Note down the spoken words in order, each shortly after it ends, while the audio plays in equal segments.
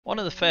One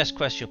of the first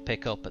quests you'll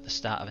pick up at the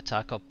start of a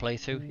Tarkov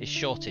playthrough is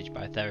shortage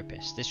by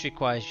therapists. This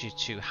requires you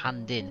to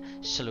hand in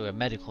Salewa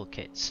medical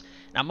kits.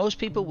 Now most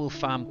people will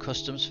farm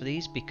customs for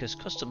these because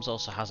customs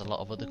also has a lot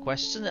of other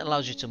quests and it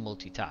allows you to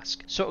multitask.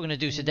 So what we're going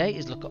to do today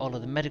is look at all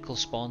of the medical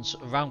spawns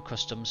around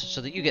customs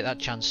so that you get that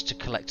chance to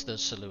collect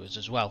those Salewas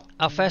as well.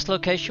 Our first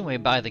location, we're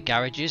by the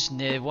garages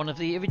near one of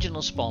the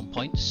original spawn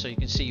points. So you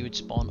can see you would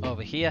spawn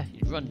over here,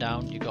 you'd run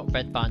down, you've got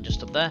red barn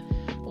just up there.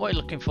 And what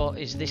you're looking for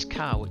is this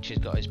car which has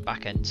got its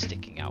back end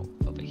sticking out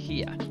over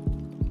here.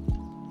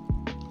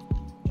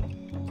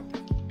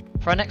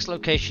 For our next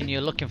location, you're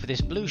looking for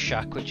this blue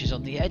shack which is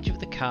on the edge of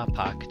the car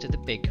park to the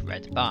big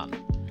red barn.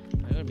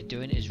 What you're going to be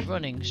doing is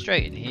running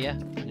straight in here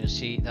and you'll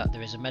see that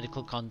there is a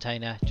medical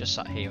container just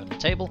sat here on the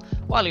table.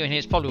 While you're in here,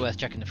 it's probably worth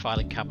checking the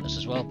filing cabinets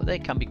as well, but they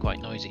can be quite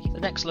noisy. The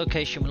next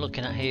location we're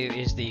looking at here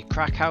is the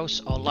crack house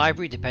or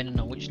library, depending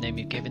on which name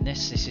you've given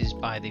this. This is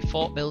by the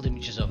fort building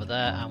which is over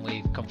there, and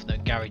we've come from the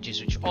garages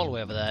which are all the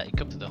way over there. You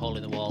come through the hole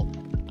in the wall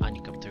and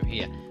you come through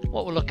here.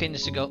 What we're looking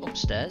is to go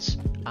upstairs,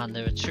 and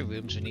there are two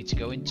rooms we need to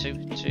go into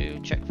to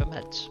check for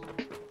meds.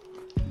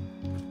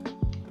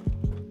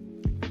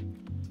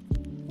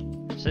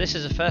 So this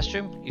is the first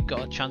room. You've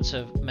got a chance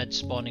of meds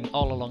spawning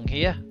all along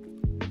here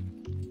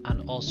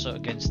and also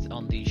against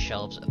on these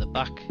shelves at the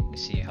back. You can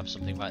see you have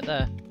something right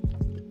there.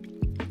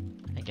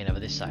 Again over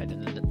this side.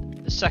 And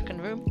then the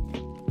second room,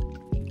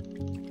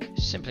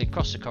 simply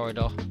across the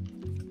corridor,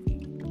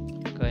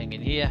 going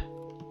in here,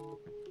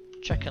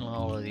 checking on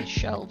all of these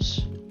shelves,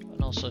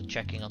 and also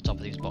checking on top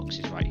of these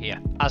boxes right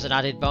here. As an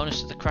added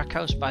bonus to the crack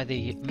house, by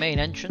the main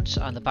entrance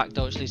and the back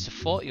door which leads to the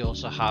fort, you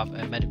also have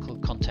a medical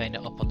container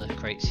up on the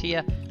crates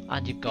here,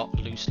 and you've got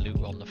loose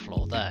loot on the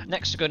floor there.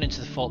 Next, we're going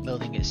into the fort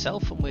building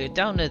itself, and we're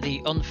down near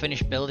the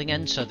unfinished building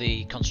end, so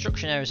the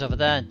construction area is over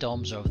there and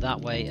dorms are over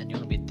that way, and you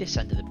want to be at this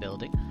end of the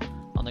building.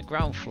 On the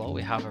ground floor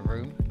we have a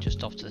room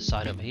just off to the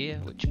side over here,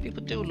 which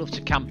people do love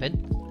to camp in.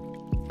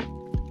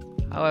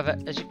 However,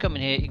 as you come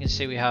in here, you can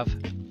see we have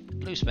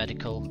loose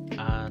medical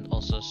and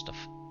also stuff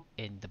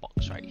in the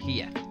box right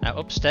here. Now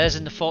upstairs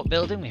in the fort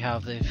building we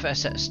have the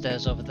first set of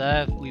stairs over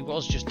there. We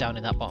was just down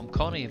in that bottom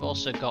corner. You've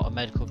also got a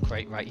medical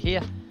crate right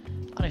here,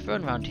 and if you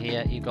run around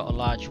here you've got a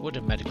large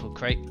wooden medical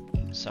crate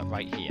so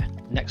right here.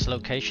 Next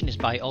location is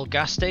by old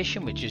gas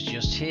station, which is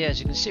just here. As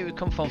you can see, we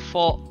come from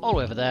fort all the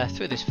way over there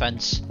through this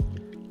fence,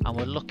 and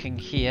we're looking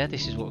here.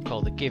 This is what we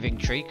call the giving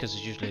tree because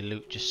there's usually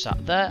loot just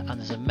sat there, and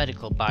there's a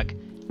medical bag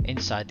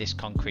inside this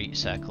concrete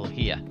circle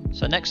here.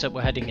 So next up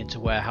we're heading into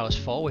warehouse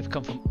 4. We've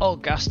come from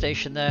old gas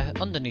station there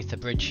underneath the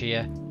bridge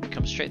here, we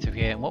come straight through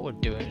here, and what we're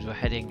doing is we're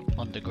heading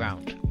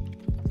underground.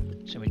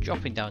 So we're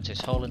dropping down to this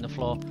hole in the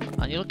floor,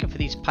 and you're looking for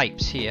these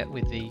pipes here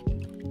with the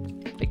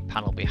big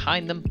panel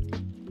behind them,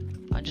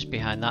 and just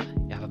behind that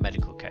you have a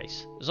medical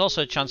case. There's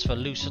also a chance for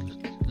loose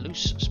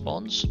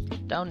spawns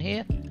down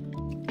here,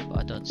 but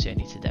I don't see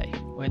any today.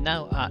 We're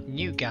now at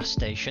new gas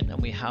station,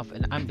 and we have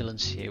an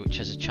ambulance here which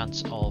has a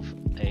chance of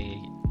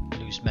a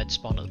loose med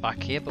spawn at the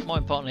back here, but more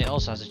importantly it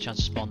also has a chance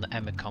to spawn the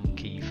Emicom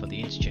key for the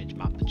interchange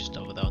map just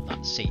over there on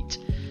that seat.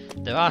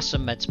 There are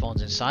some med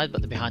spawns inside,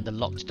 but they're behind the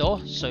locked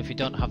door, so if you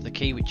don't have the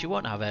key, which you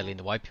won't have early in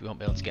the wipe, you won't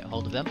be able to get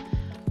hold of them.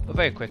 But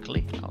very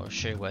quickly I'll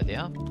show you where they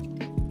are.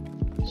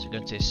 So go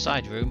into this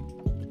side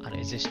room, and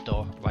it is this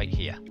door right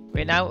here.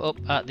 We're now up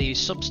at the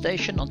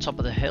substation on top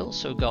of the hill,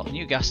 so we've got a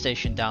new gas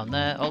station down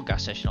there, old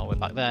gas station all the way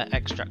back there,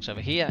 extracts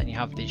over here, and you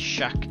have this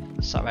shack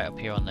sat right up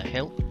here on the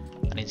hill,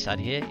 and inside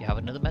here you have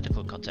another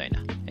medical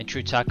container. In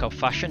true Tarkov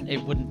fashion, it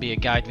wouldn't be a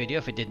guide video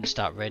if it didn't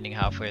start raining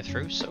halfway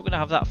through, so we're going to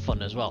have that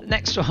fun as well. The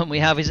next one we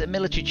have is a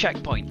military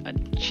checkpoint,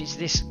 and it's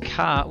this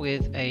car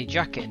with a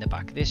jacket in the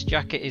back. This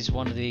jacket is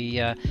one of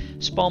the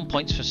spawn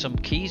points for some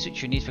keys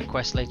which you need for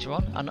quests later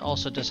on, and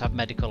also does have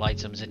medical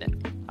items in it.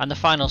 And the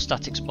final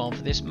static spawn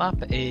for this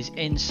map is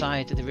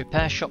inside the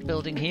repair shop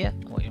building here.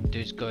 And what you want to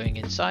do is going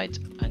inside,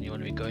 and you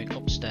want to be going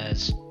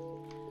upstairs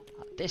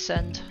at this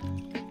end.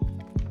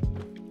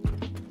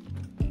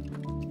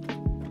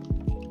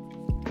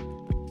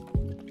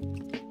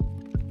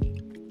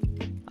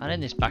 And in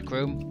this back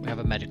room we have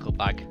a medical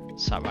bag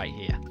sat right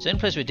here. So the only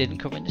place we didn't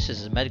cover in this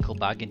is a medical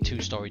bag in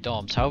 2-story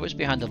dorms. However, it's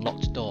behind a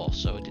locked door,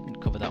 so we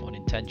didn't cover that one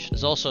intentionally.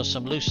 There's also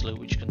some loose loot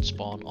which can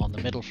spawn on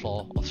the middle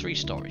floor or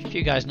 3-story. If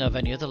you guys know of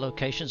any other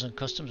locations and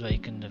customs where you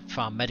can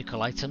farm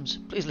medical items,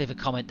 please leave a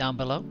comment down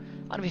below.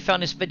 And if you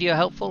found this video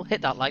helpful,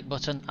 hit that like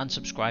button and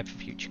subscribe for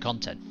future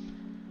content.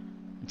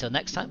 Until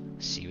next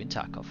time, see you in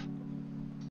Tarkov.